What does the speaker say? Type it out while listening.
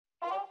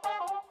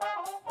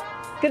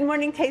Good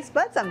morning, Taste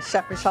Buds. I'm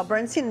Chef Michelle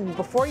Bernstein, and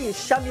before you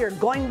shove your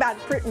going bad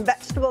fruit and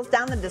vegetables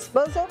down the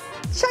disposal,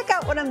 check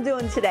out what I'm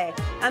doing today.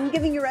 I'm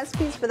giving you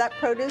recipes for that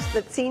produce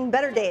that's seen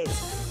better days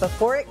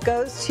before it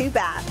goes too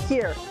bad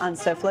here on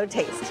SoFlo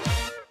Taste.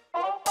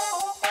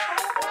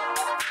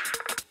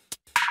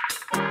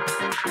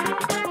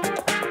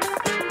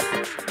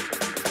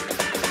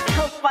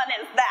 How fun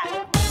is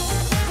that?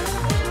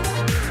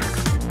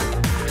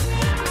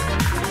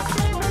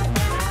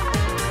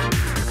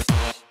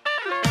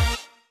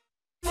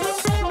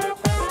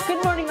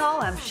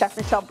 I'm Chef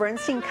Michelle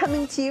Bernstein,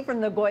 coming to you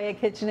from the Goya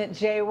Kitchen at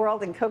J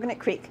World in Coconut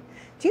Creek.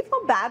 Do you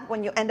feel bad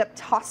when you end up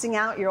tossing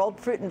out your old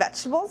fruit and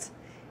vegetables?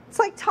 It's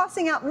like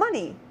tossing out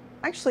money.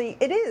 Actually,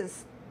 it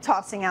is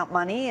tossing out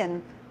money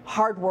and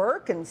hard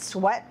work and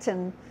sweat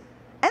and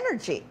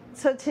energy.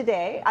 So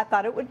today, I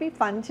thought it would be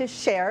fun to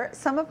share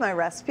some of my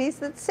recipes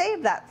that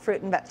save that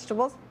fruit and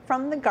vegetables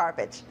from the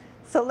garbage.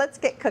 So let's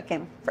get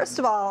cooking. First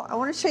of all, I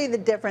want to show you the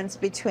difference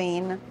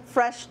between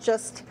fresh,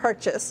 just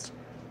purchased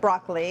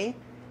broccoli.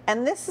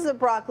 And this is a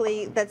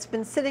broccoli that's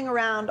been sitting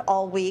around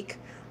all week.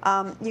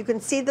 You can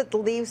see that the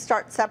leaves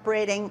start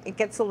separating. It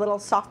gets a little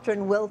softer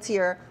and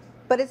wiltier,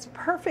 but it's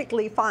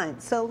perfectly fine.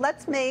 So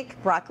let's make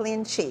broccoli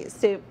and cheese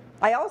soup.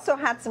 I also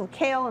had some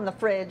kale in the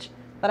fridge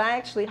that I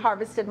actually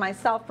harvested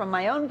myself from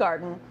my own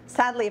garden.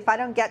 Sadly, if I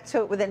don't get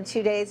to it within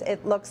 2 days,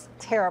 it looks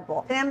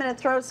terrible. And I'm gonna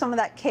throw some of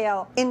that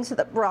kale into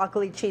the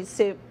broccoli cheese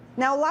soup.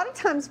 Now, a lot of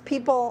times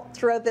people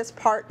throw this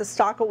part, the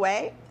stalk,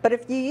 away, but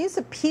if you use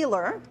a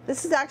peeler,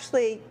 this is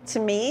actually, to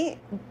me,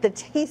 the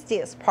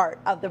tastiest part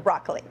of the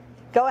broccoli.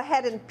 Go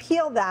ahead and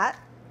peel that.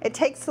 It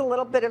takes a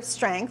little bit of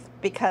strength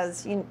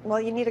because, you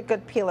need a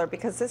good peeler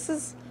because this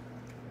is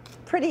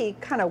pretty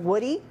kind of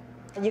woody.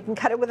 And you can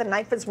cut it with a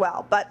knife as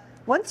well. But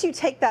once you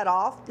take that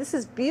off, this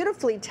is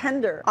beautifully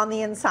tender on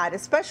the inside,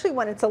 especially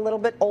when it's a little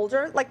bit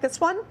older, like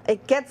this one.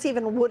 It gets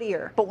even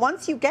woodier. But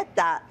once you get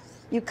that,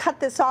 you cut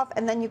this off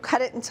and then you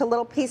cut it into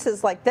little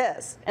pieces like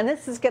this. And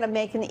this is gonna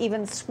make an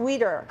even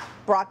sweeter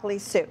broccoli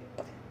soup.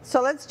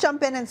 So let's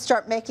jump in and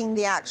start making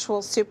the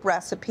actual soup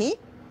recipe.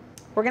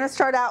 We're gonna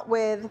start out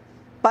with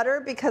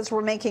butter because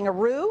we're making a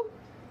roux,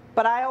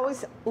 but I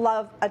always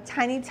love a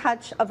tiny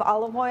touch of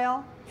olive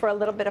oil for a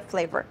little bit of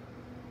flavor.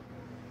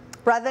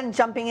 Rather than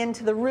jumping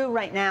into the roux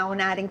right now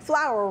and adding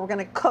flour, we're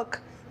gonna cook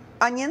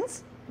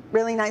onions,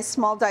 really nice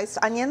small diced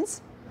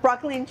onions.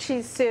 Broccoli and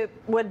cheese soup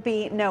would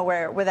be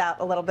nowhere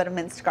without a little bit of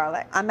minced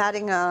garlic. I'm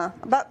adding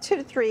about 2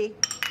 to 3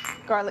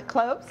 garlic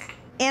cloves.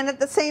 And at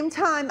the same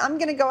time, I'm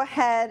gonna go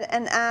ahead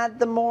and add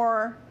the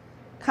more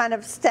kind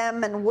of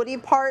stem and woody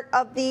part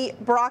of the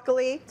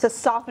broccoli to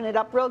soften it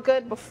up real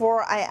good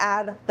before I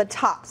add the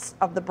tops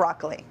of the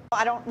broccoli.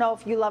 I don't know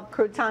if you love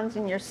croutons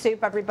in your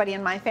soup. Everybody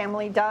in my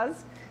family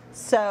does.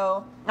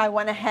 So I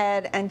went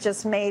ahead and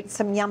just made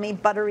some yummy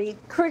buttery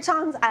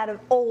croutons out of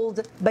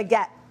old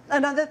baguette.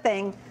 Another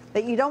thing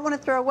that you don't want to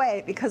throw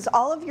away because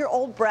all of your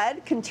old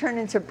bread can turn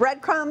into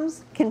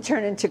breadcrumbs, can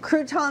turn into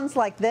croutons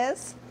like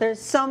this. There's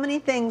so many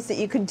things that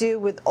you can do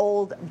with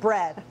old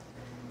bread.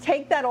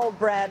 Take that old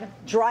bread,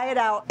 dry it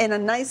out in a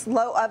nice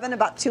low oven,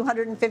 about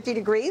 250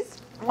 degrees.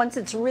 Once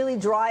it's really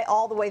dry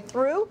all the way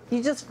through,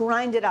 you just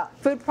grind it up.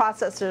 Food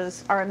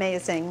processors are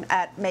amazing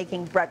at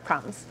making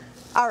breadcrumbs.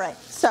 All right,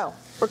 so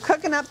we're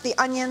cooking up the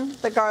onion,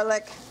 the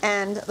garlic,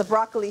 and the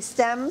broccoli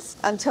stems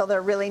until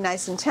they're really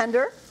nice and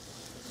tender.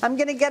 I'm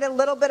gonna get a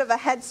little bit of a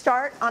head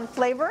start on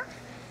flavor.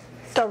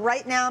 So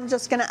right now I'm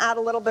just gonna add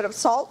a little bit of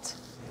salt.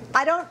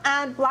 I don't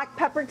add black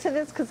pepper to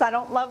this because I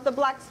don't love the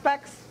black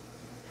specks.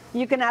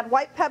 You can add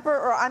white pepper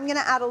or I'm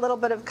gonna add a little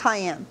bit of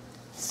cayenne.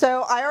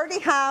 So I already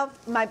have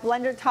my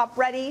blender top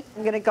ready.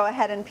 I'm gonna go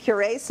ahead and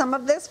puree some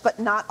of this, but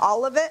not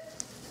all of it.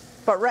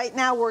 But right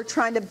now we're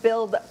trying to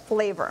build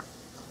flavor.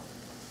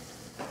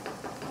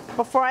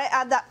 Before I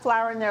add that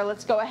flour in there,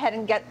 let's go ahead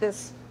and get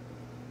this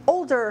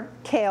older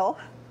kale,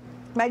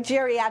 my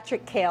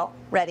geriatric kale,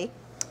 ready.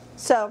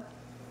 So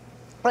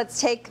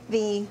let's take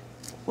the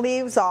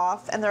leaves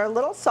off, and they're a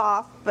little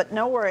soft, but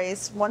no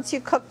worries. Once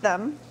you cook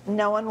them,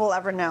 no one will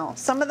ever know.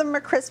 Some of them are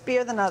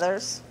crispier than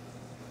others.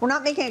 We're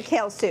not making a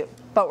kale soup,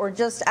 but we're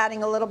just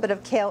adding a little bit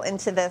of kale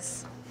into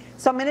this.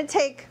 So I'm gonna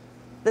take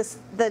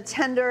the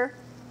tender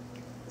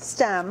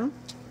stem,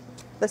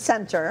 the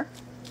center,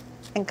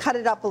 and cut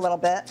it up a little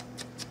bit,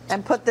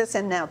 and put this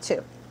in now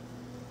too.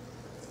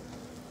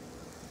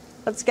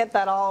 Let's get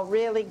that all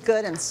really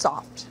good and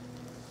soft.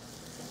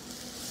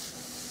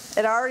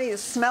 It already is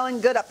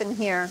smelling good up in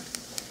here.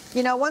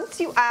 You know,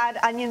 once you add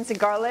onions and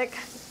garlic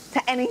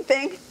to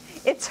anything,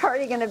 it's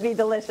already gonna be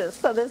delicious.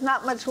 So there's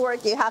not much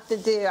work you have to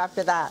do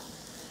after that.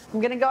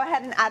 I'm gonna go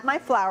ahead and add my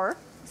flour,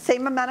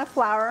 same amount of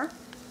flour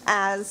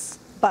as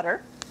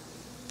butter.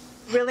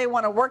 Really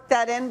wanna work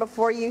that in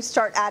before you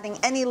start adding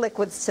any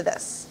liquids to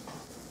this.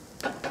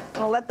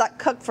 We'll let that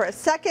cook for a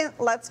second.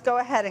 Let's go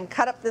ahead and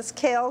cut up this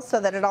kale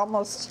so that it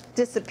almost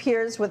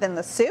disappears within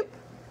the soup.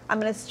 I'm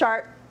going to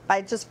start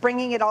by just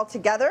bringing it all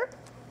together,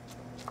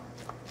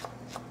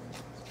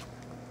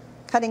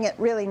 cutting it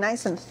really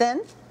nice and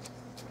thin.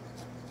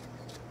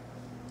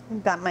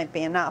 That might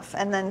be enough.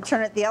 And then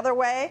turn it the other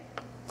way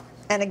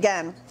And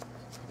again,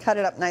 cut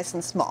it up nice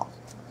and small.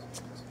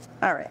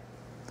 All right.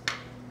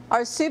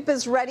 Our soup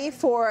is ready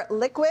for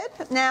liquid.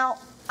 Now,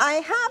 I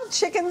have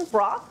chicken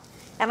broth,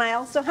 and I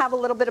also have a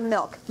little bit of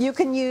milk. You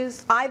can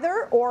use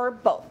either or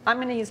both. I'm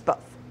going to use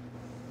both.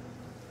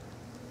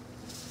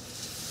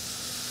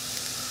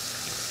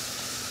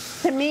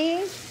 To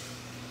me,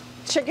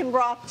 chicken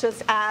broth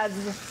just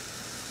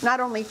adds not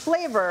only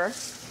flavor,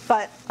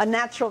 but a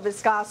natural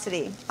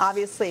viscosity,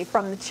 obviously,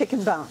 from the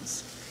chicken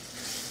bones.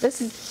 This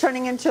is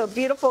turning into a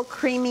beautiful,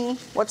 creamy,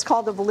 what's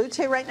called a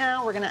velouté right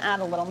now. We're going to add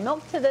a little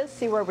milk to this,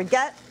 see where we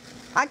get.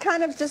 I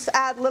kind of just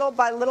add little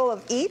by little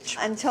of each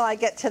until I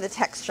get to the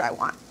texture I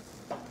want.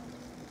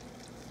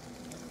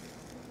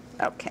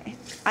 Okay.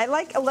 I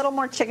like a little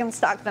more chicken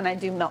stock than I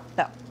do milk,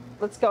 though.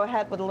 Let's go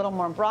ahead with a little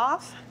more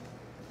broth.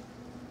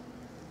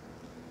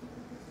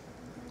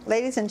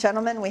 Ladies and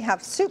gentlemen, we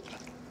have soup.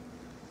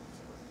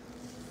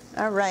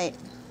 All right.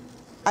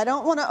 I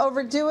don't want to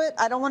overdo it.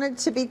 I don't want it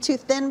to be too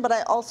thin, but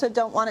I also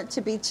don't want it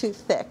to be too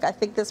thick. I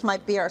think this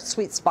might be our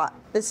sweet spot.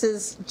 This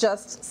is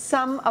just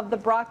some of the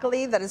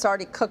broccoli that is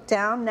already cooked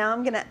down. Now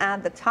I'm going to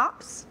add the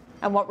tops.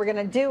 And what we're going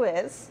to do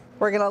is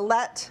we're going to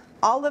let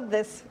all of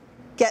this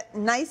get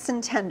nice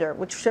and tender,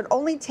 which should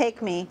only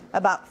take me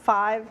about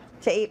 5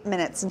 to 8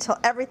 minutes until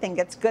everything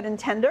gets good and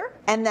tender.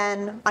 And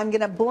then I'm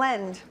going to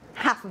blend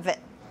half of it.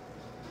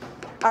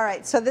 All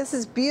right, so this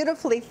is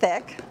beautifully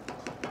thick.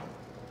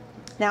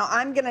 Now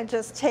I'm going to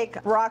just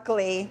take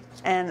broccoli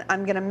and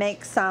I'm going to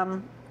make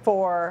some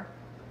for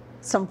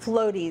some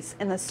floaties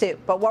in the soup.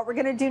 But what we're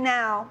going to do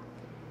now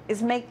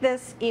is make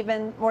this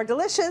even more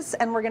delicious,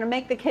 and we're going to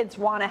make the kids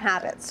want to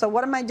have it. So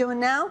what am I doing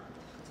now?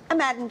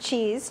 I'm adding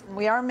cheese.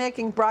 We are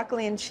making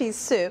broccoli and cheese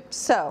soup.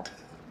 So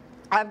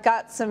I've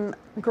got some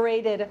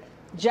grated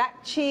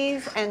jack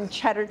cheese and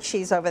cheddar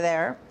cheese over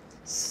there.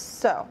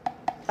 So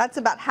that's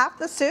about half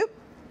the soup.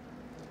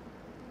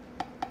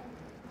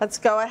 Let's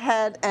go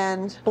ahead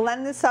and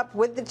blend this up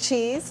with the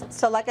cheese.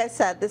 So like I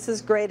said, this is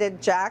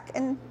grated jack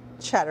and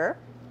cheddar,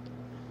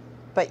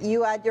 but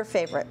you add your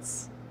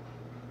favorites.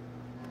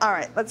 All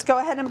right, let's go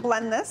ahead and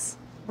blend this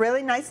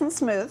really nice and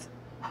smooth.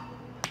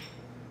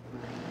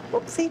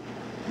 Whoopsie.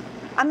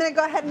 I'm gonna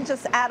go ahead and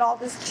just add all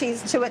this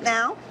cheese to it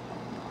now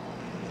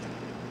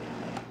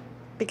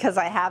because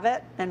I have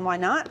it, and why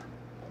not?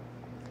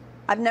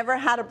 I've never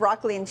had a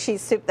broccoli and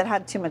cheese soup that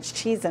had too much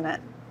cheese in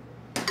it.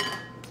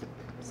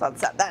 So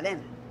let's add that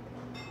in.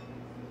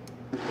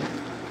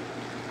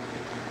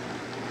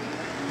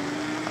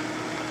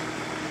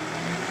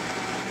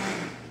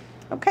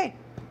 Okay.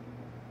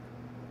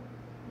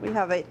 We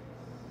have a,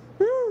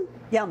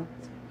 yum.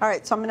 All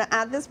right, so I'm gonna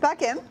add this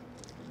back in.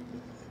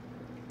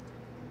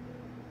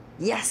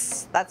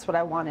 Yes, that's what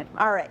I wanted.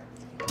 All right,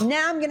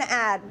 now I'm gonna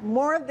add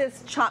more of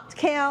this chopped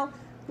kale,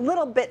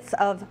 little bits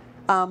of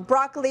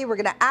broccoli. We're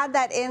gonna add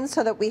that in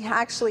so that we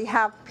actually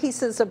have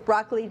pieces of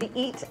broccoli to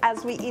eat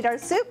as we eat our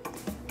soup.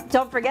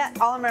 Don't forget,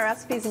 all of my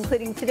recipes,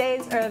 including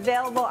today's, are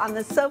available on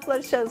the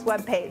SoFlo Show's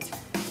webpage.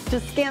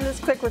 Just scan this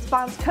quick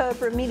response code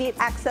for immediate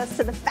access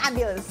to the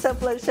fabulous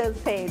SoFlo Show's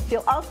page.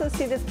 You'll also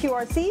see this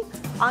QRC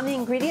on the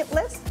ingredient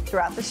list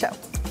throughout the show.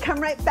 Come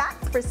right back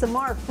for some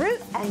more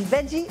fruit and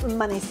veggie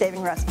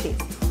money-saving recipes.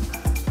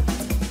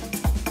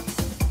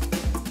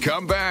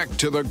 Come back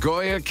to the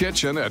Goya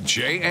Kitchen at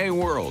JA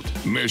World.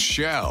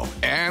 Michelle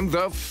and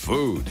the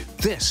food.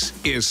 This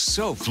is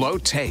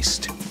SoFlo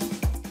Taste.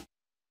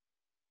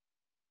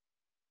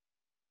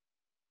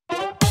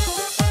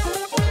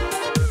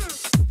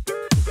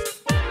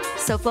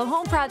 SoFlo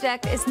Home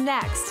Project is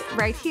next,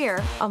 right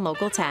here on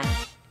Local 10.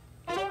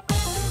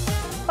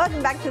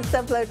 Welcome back to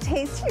SoFlo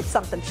Taste. Here's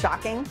something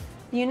shocking.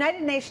 The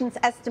United Nations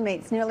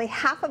estimates nearly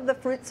half of the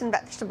fruits and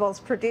vegetables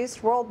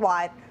produced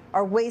worldwide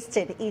are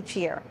wasted each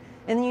year.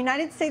 In the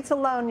United States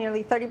alone,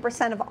 nearly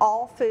 30% of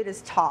all food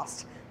is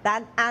tossed.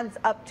 That adds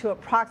up to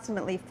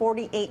approximately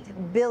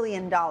 $48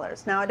 billion.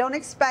 Now, I don't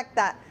expect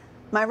that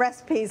my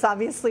recipes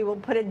obviously will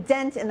put a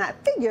dent in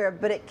that figure,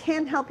 but it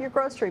can help your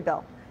grocery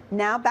bill.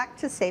 Now back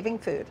to saving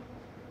food.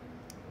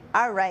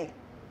 All right,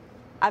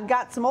 I've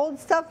got some old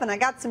stuff and I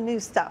got some new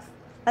stuff.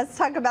 Let's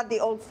talk about the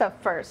old stuff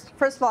first.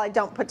 First of all, I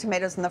don't put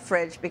tomatoes in the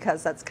fridge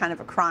because that's kind of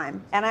a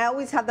crime. And I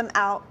always have them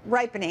out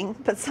ripening,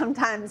 but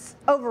sometimes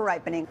over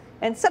ripening.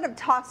 Instead of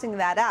tossing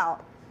that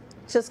out,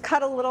 just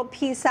cut a little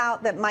piece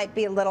out that might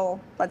be a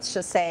little, let's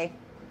just say,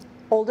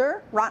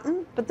 older,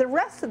 rotten, but the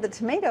rest of the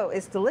tomato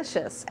is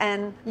delicious.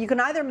 And you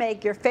can either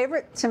make your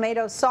favorite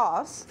tomato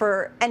sauce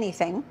for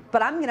anything,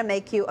 but I'm gonna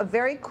make you a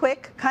very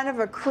quick, kind of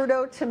a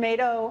crudo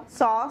tomato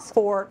sauce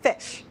for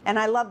fish. And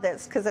I love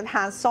this because it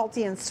has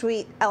salty and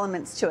sweet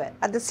elements to it.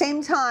 At the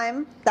same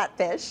time, that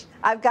fish,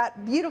 I've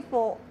got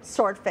beautiful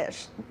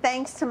swordfish,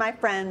 thanks to my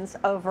friends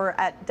over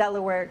at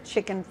Delaware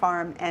Chicken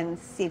Farm and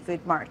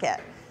Seafood Market.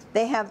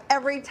 They have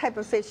every type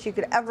of fish you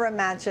could ever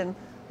imagine,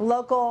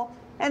 local,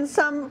 and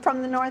some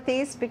from the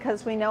Northeast,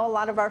 because we know a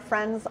lot of our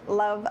friends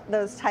love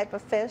those type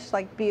of fish,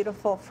 like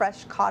beautiful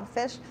fresh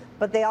codfish.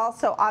 But they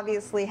also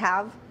obviously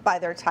have, by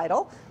their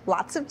title,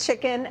 lots of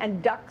chicken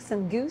and ducks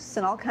and goose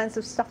and all kinds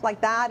of stuff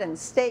like that, and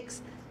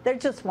steaks. They're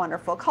just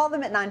wonderful. Call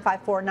them at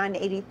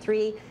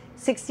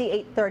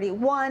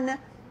 954-983-6831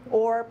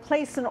 or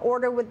place an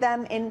order with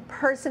them in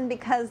person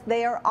because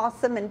they are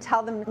awesome, and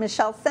tell them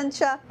Michelle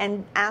sent you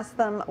and ask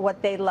them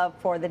what they love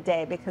for the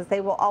day because they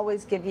will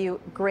always give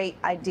you great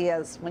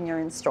ideas when you're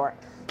in store.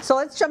 So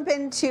let's jump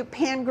into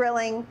pan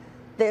grilling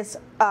this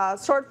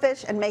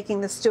swordfish and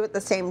making the stew at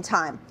the same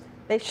time.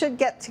 They should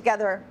get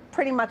together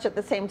pretty much at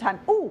the same time.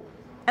 Ooh,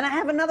 and I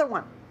have another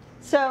one.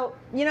 So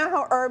you know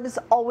how herbs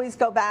always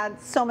go bad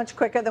so much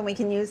quicker than we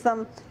can use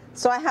them?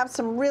 So I have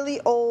some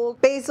really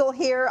old basil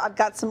here. I've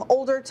got some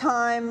older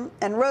thyme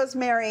and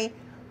rosemary.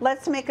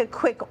 Let's make a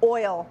quick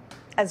oil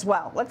as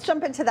well. Let's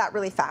jump into that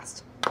really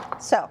fast.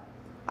 So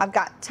I've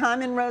got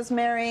thyme and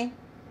rosemary.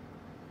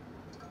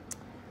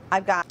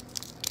 I've got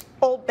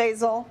old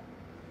basil.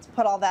 Let's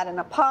put all that in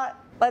a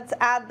pot. Let's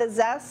add the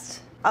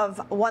zest of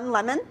 1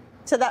 lemon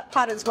to that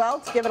pot as well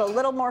to give it a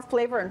little more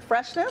flavor and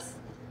freshness.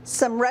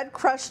 Some red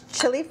crushed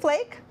chili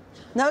flake,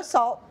 no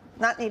salt,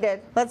 not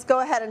needed. Let's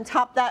go ahead and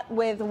top that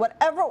with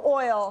whatever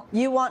oil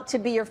you want to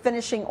be your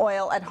finishing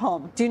oil at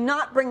home. Do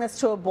not bring this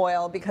to a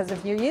boil because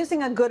if you're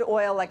using a good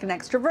oil like an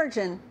extra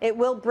virgin, it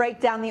will break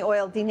down the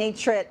oil,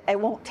 denature it. It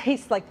won't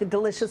taste like the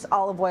delicious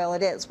olive oil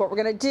it is. What we're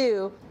gonna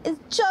do is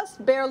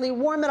just barely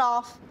warm it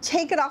off,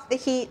 take it off the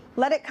heat,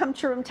 let it come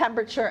to room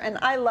temperature, and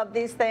I love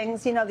these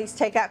things. You know, these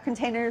takeout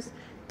containers.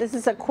 This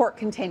is a quart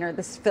container.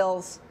 This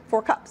fills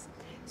 4 cups.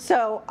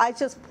 So I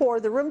just pour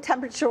the room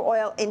temperature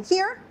oil in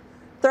here,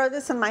 throw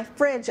this in my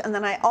fridge, and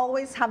then I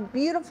always have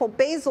beautiful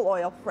basil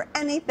oil for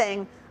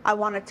anything I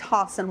want to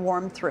toss and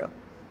warm through.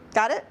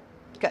 Got it?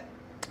 Good.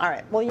 All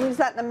right, we'll use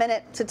that in a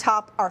minute to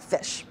top our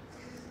fish.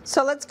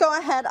 So let's go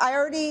ahead. I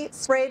already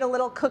sprayed a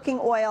little cooking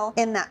oil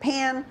in that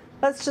pan.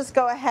 Let's just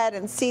go ahead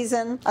and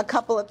season a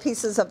couple of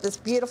pieces of this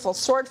beautiful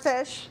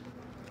swordfish.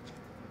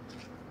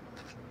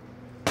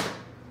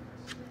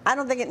 I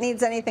don't think it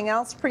needs anything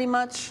else pretty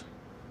much.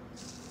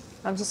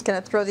 I'm just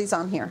going to throw these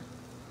on here.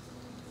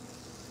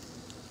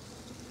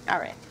 All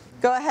right.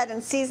 Go ahead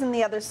and season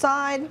the other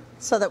side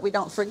so that we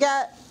don't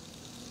forget.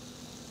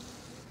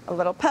 A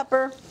little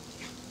pepper.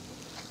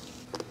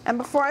 And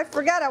before I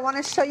forget, I want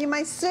to show you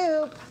my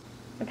soup.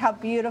 Look how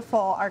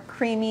beautiful our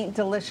creamy,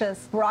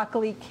 delicious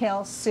broccoli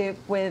kale soup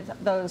with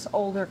those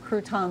older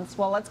croutons.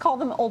 Well, let's call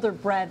them older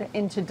bread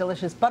into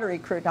delicious buttery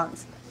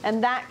croutons.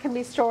 And that can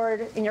be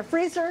stored in your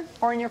freezer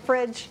or in your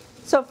fridge.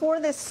 So for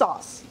this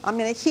sauce, I'm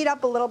going to heat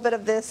up a little bit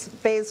of this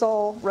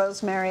basil,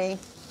 rosemary,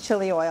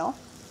 chili oil.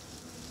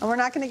 And we're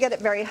not going to get it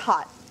very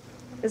hot.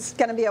 This is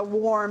going to be a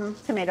warm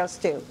tomato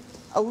stew.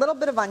 A little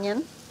bit of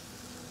onion,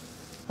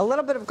 a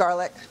little bit of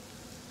garlic,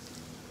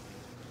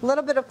 a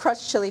little bit of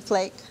crushed chili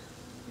flake.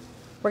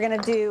 We're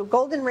going to do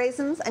golden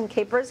raisins and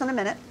capers in a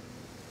minute.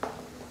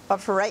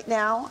 But for right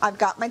now, I've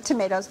got my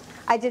tomatoes.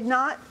 I did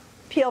not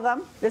peel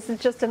them. This is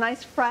just a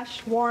nice,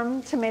 fresh,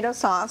 warm tomato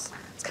sauce.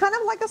 It's kind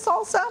of like a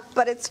salsa,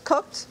 but it's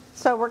cooked.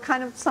 So we're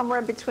kind of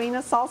somewhere between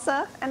a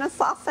salsa and a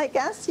sauce, I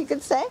guess you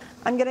could say.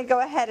 I'm going to go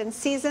ahead and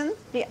season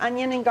the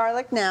onion and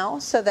garlic now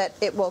so that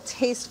it will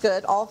taste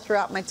good all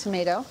throughout my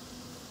tomato.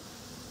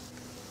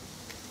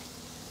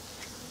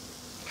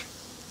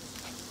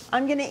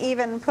 I'm going to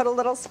even put a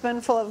little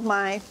spoonful of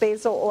my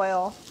basil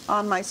oil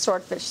on my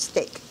swordfish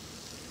steak.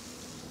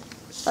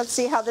 Let's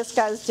see how this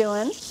guy's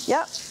doing.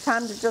 Yep,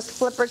 time to just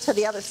flip her to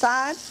the other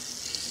side.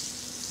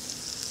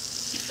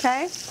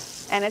 Okay,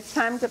 and it's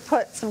time to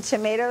put some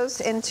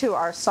tomatoes into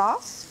our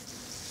sauce.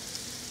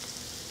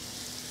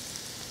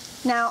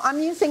 Now I'm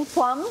using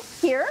plum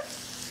here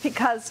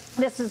because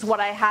this is what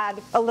I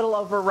had a little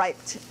overripe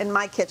in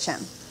my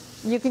kitchen.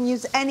 You can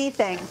use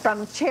anything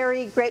from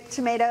cherry, grape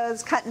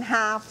tomatoes cut in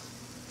half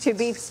to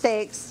beef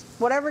steaks.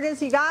 Whatever it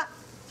is you got,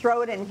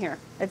 throw it in here.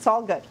 It's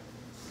all good.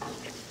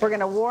 We're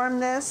going to warm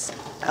this,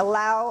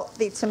 allow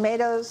the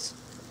tomatoes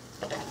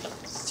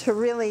to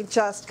really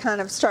just kind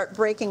of start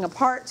breaking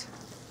apart.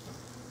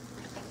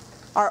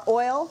 Our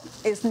oil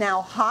is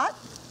now hot.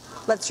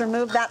 Let's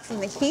remove that from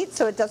the heat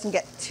so it doesn't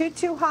get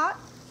too hot.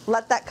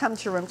 Let that come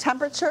to room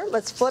temperature.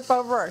 Let's flip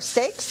over our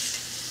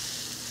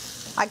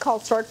steaks. I call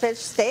swordfish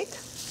steak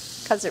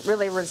because it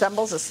really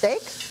resembles a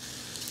steak.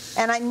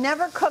 And I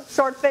never cook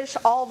swordfish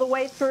all the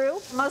way through.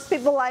 Most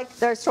people like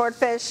their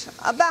swordfish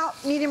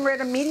about medium rare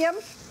to medium.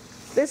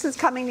 This is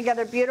coming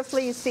together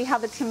beautifully. You see how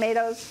the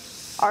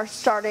tomatoes are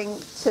starting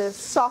to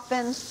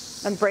soften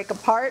and break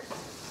apart.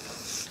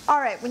 All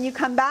right, when you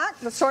come back,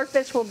 the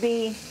swordfish will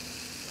be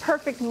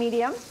perfect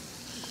medium.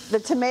 The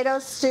tomato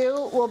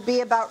stew will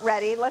be about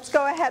ready. Let's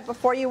go ahead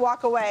before you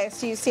walk away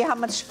so you see how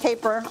much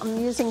caper. I'm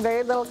using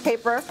very little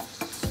caper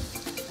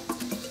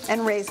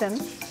and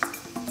raisin.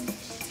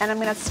 And I'm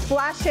going to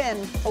splash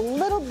in a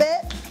little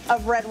bit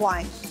of red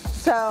wine.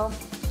 So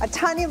a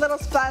tiny little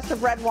splash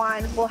of red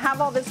wine. We'll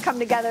have all this come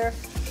together.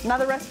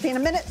 Another recipe in a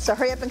minute, so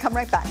hurry up and come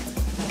right back.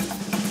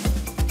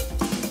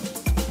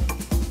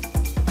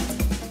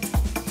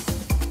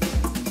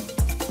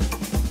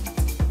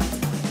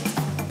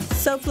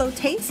 SoFlo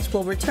Taste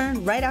will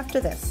return right after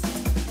this.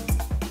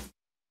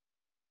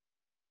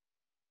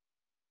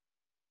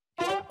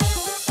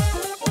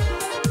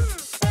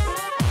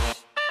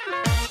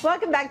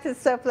 Welcome back to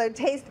SoFlo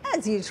Taste.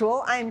 As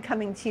usual, I am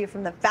coming to you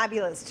from the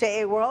fabulous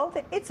JA World.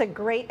 It's a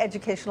great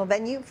educational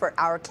venue for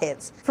our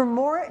kids. For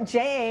more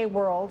JA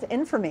World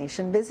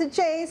information, visit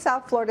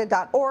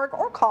jasouthflorida.org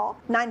or call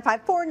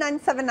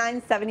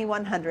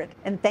 954-979-7100.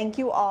 And thank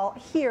you all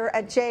here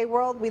at JA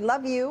World. We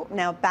love you.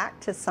 Now back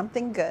to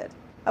something good.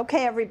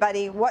 Okay,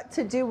 everybody, what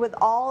to do with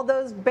all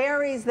those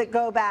berries that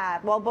go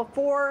bad? Well,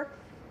 before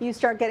you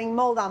start getting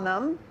mold on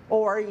them,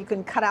 or you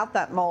can cut out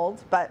that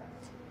mold, but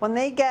when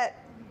they get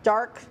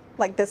dark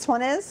like this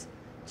one is,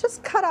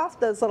 just cut off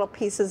those little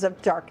pieces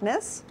of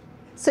darkness.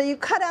 So you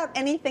cut out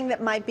anything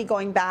that might be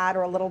going bad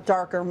or a little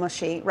dark or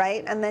mushy,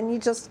 right? And then you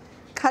just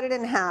cut it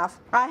in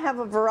half. I have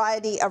a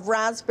variety of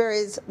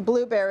raspberries,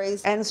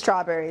 blueberries, and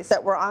strawberries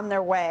that were on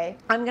their way.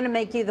 I'm gonna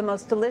make you the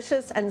most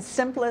delicious and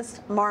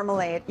simplest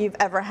marmalade you've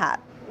ever had.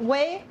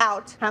 Weigh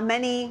out how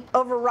many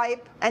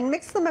overripe and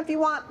mix them if you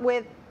want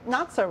with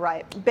not so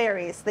ripe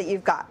berries that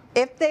you've got.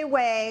 If they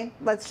weigh,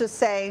 let's just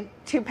say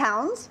 2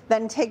 pounds,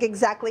 then take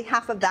exactly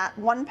half of that,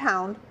 1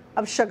 pound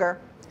of sugar,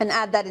 and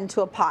add that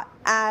into a pot.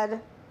 Add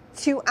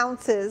 2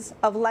 ounces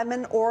of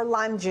lemon or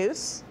lime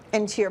juice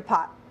into your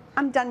pot.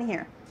 I'm done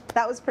here.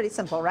 That was pretty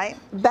simple, right?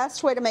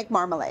 Best way to make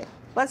marmalade.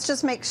 Let's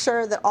just make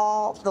sure that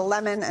all the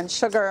lemon and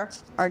sugar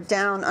are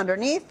down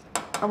underneath,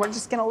 and we're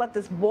just gonna let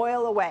this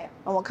boil away,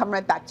 and we'll come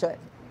right back to it.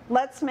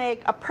 Let's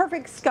make a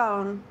perfect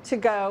scone to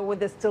go with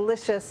this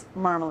delicious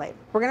marmalade.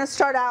 We're gonna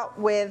start out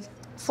with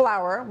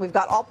flour. We've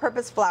got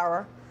all-purpose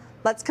flour.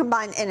 Let's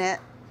combine in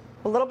it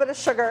a little bit of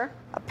sugar,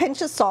 a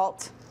pinch of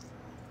salt,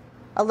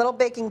 a little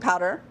baking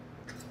powder,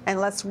 and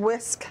let's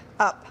whisk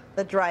up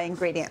the dry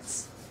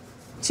ingredients.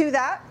 To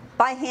that,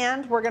 by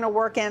hand, we're gonna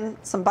work in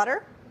some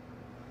butter,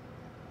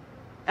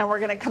 and we're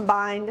gonna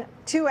combine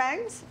 2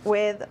 eggs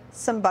with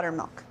some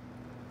buttermilk.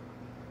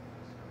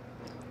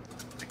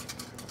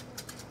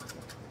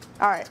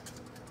 All right,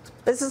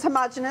 this is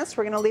homogeneous.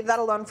 We're gonna leave that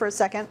alone for a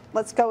second.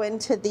 Let's go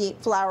into the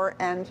flour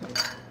and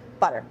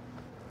butter.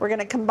 We're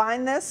gonna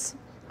combine this,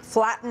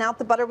 flatten out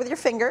the butter with your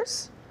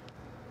fingers.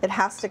 It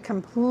has to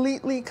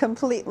completely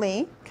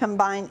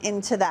combine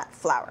into that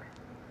flour.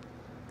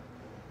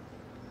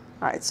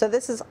 All right, so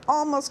this is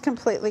almost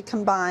completely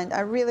combined.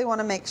 I really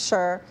wanna make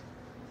sure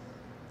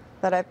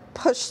that I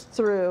push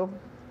through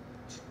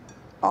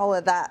all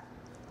of that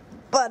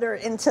butter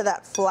into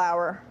that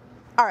flour.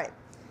 All right.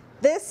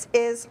 This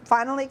is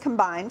finally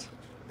combined.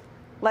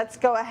 Let's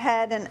go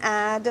ahead and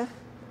add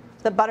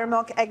the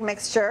buttermilk egg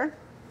mixture,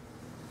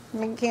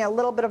 making a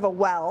little bit of a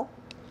well.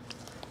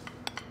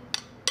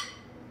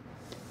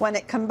 When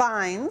it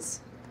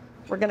combines,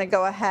 we're gonna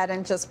go ahead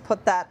and just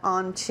put that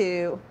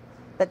onto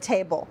the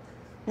table.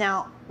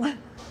 Now,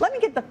 let me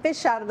get the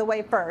fish out of the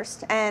way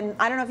first. And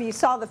I don't know if you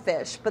saw the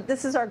fish, but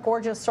this is our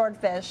gorgeous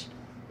swordfish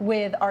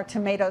with our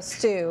tomato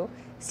stew.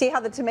 See how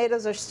the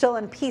tomatoes are still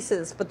in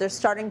pieces, but they're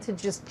starting to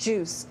just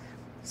juice.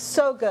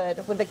 So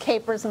good with the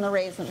capers and the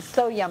raisins,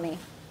 so yummy.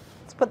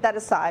 Let's put that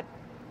aside.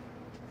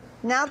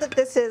 Now that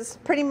this is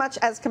pretty much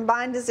as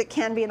combined as it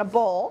can be in a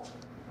bowl,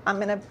 I'm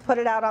gonna put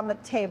it out on the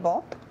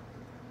table.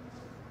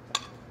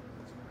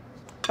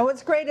 And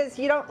what's great is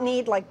you don't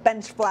need like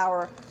bench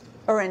flour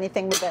or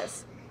anything with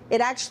this. It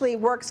actually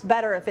works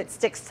better if it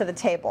sticks to the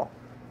table.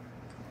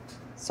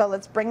 So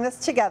let's bring this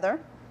together.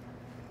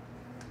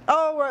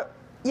 Oh,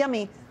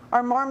 yummy.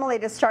 Our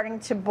marmalade is starting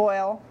to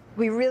boil.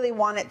 We really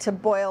want it to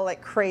boil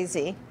like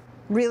crazy.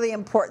 Really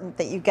important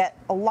that you get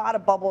a lot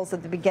of bubbles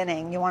at the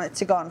beginning. You want it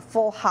to go on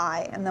full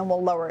high, and then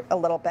we'll lower it a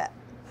little bit.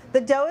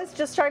 The dough is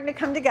just starting to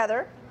come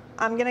together.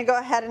 I'm gonna go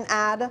ahead and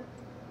add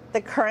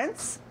the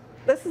currants.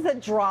 This is a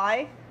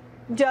dry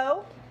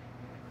dough,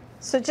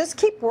 so just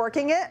keep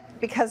working it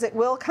because it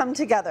will come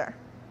together.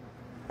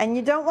 And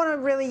you don't wanna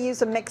really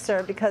use a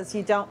mixer because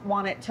you don't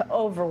want it to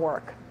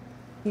overwork.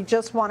 You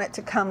just want it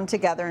to come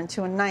together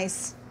into a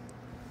nice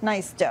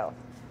dough.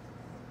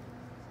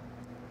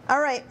 All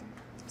right,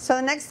 so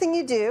the next thing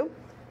you do,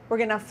 we're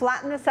gonna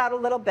flatten this out a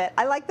little bit.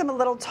 I like them a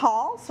little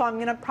tall, so I'm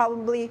gonna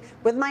probably,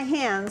 with my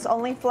hands,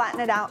 only flatten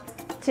it out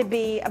to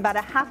be about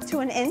 1/2 to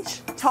 1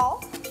 inch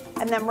tall.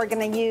 And then we're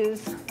gonna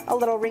use a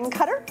little ring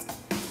cutter.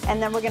 And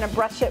then we're gonna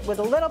brush it with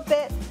a little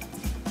bit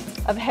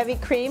of heavy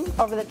cream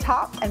over the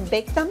top and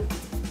bake them.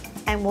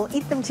 And we'll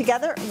eat them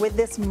together with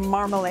this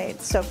marmalade.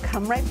 So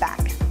come right back.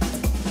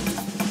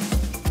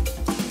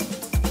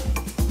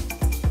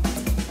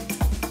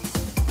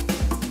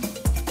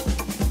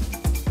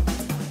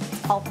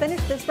 I'll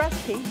finish this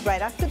recipe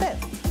right after this.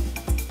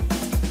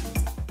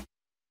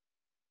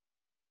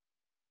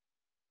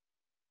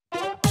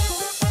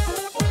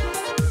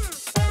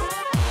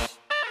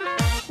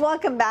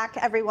 Welcome back,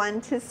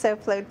 everyone, to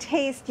SoFlo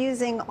Taste,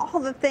 using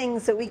all the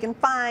things that we can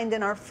find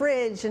in our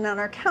fridge and on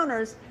our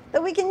counters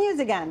that we can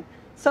use again.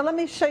 So let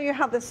me show you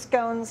how the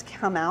scones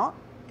come out.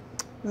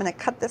 I'm going to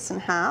cut this in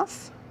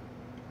half.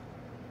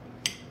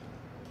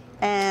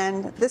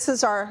 And this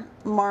is our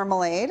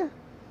marmalade.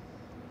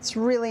 It's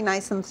really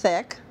nice and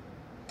thick.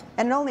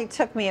 And it only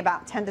took me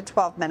about 10 to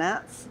 12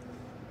 minutes.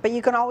 But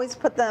you can always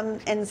put them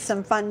in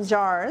some fun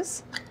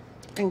jars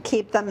and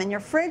keep them in your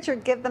fridge or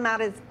give them out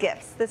as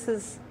gifts. This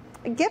is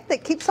a gift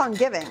that keeps on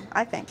giving,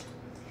 I think.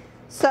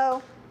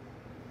 So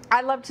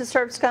I love to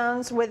serve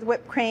scones with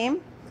whipped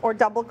cream or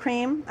double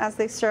cream as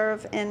they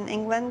serve in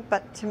England,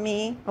 but to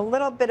me, a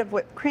little bit of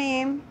whipped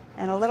cream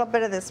and a little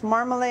bit of this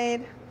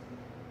marmalade.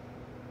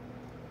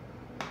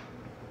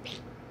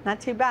 Not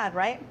too bad,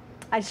 right?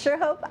 I sure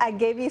hope I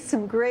gave you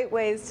some great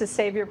ways to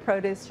save your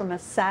produce from a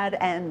sad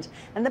end.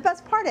 And the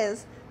best part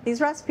is,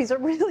 these recipes are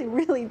really,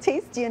 really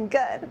tasty and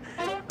good.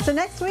 So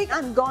next week,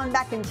 I'm going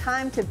back in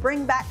time to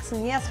bring back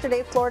some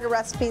yesterday Florida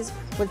recipes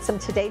with some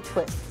today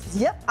twists.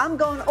 Yep, I'm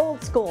going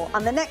old school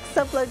on the next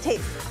SoFlo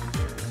Taste.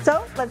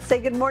 So let's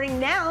say good morning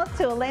now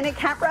to Elena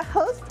Capra,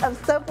 host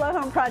of SoFlo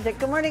Home Project.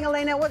 Good morning,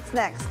 Elena. What's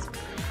next?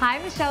 Hi,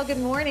 Michelle. Good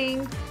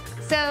morning.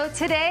 So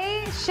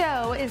today's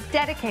show is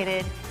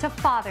dedicated to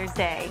Father's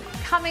Day.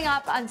 Coming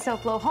up on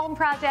SoFlo Home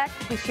Project,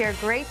 we share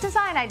great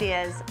design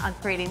ideas on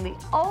creating the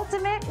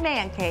ultimate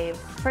man cave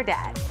for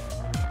dad.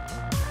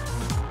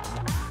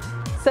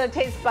 So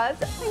Taste Buds,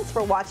 thanks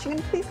for watching,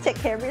 and please take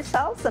care of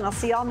yourselves, and I'll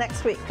see y'all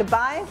next week.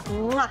 Goodbye,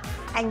 mwah,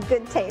 and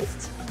good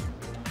taste.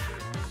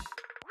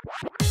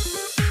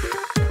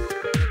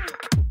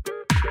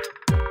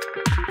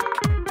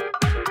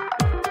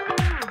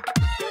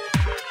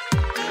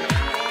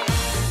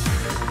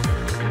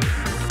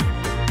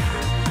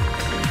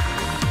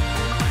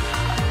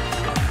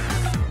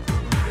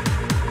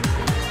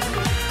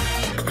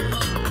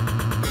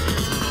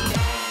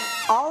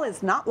 All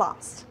is not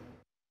lost.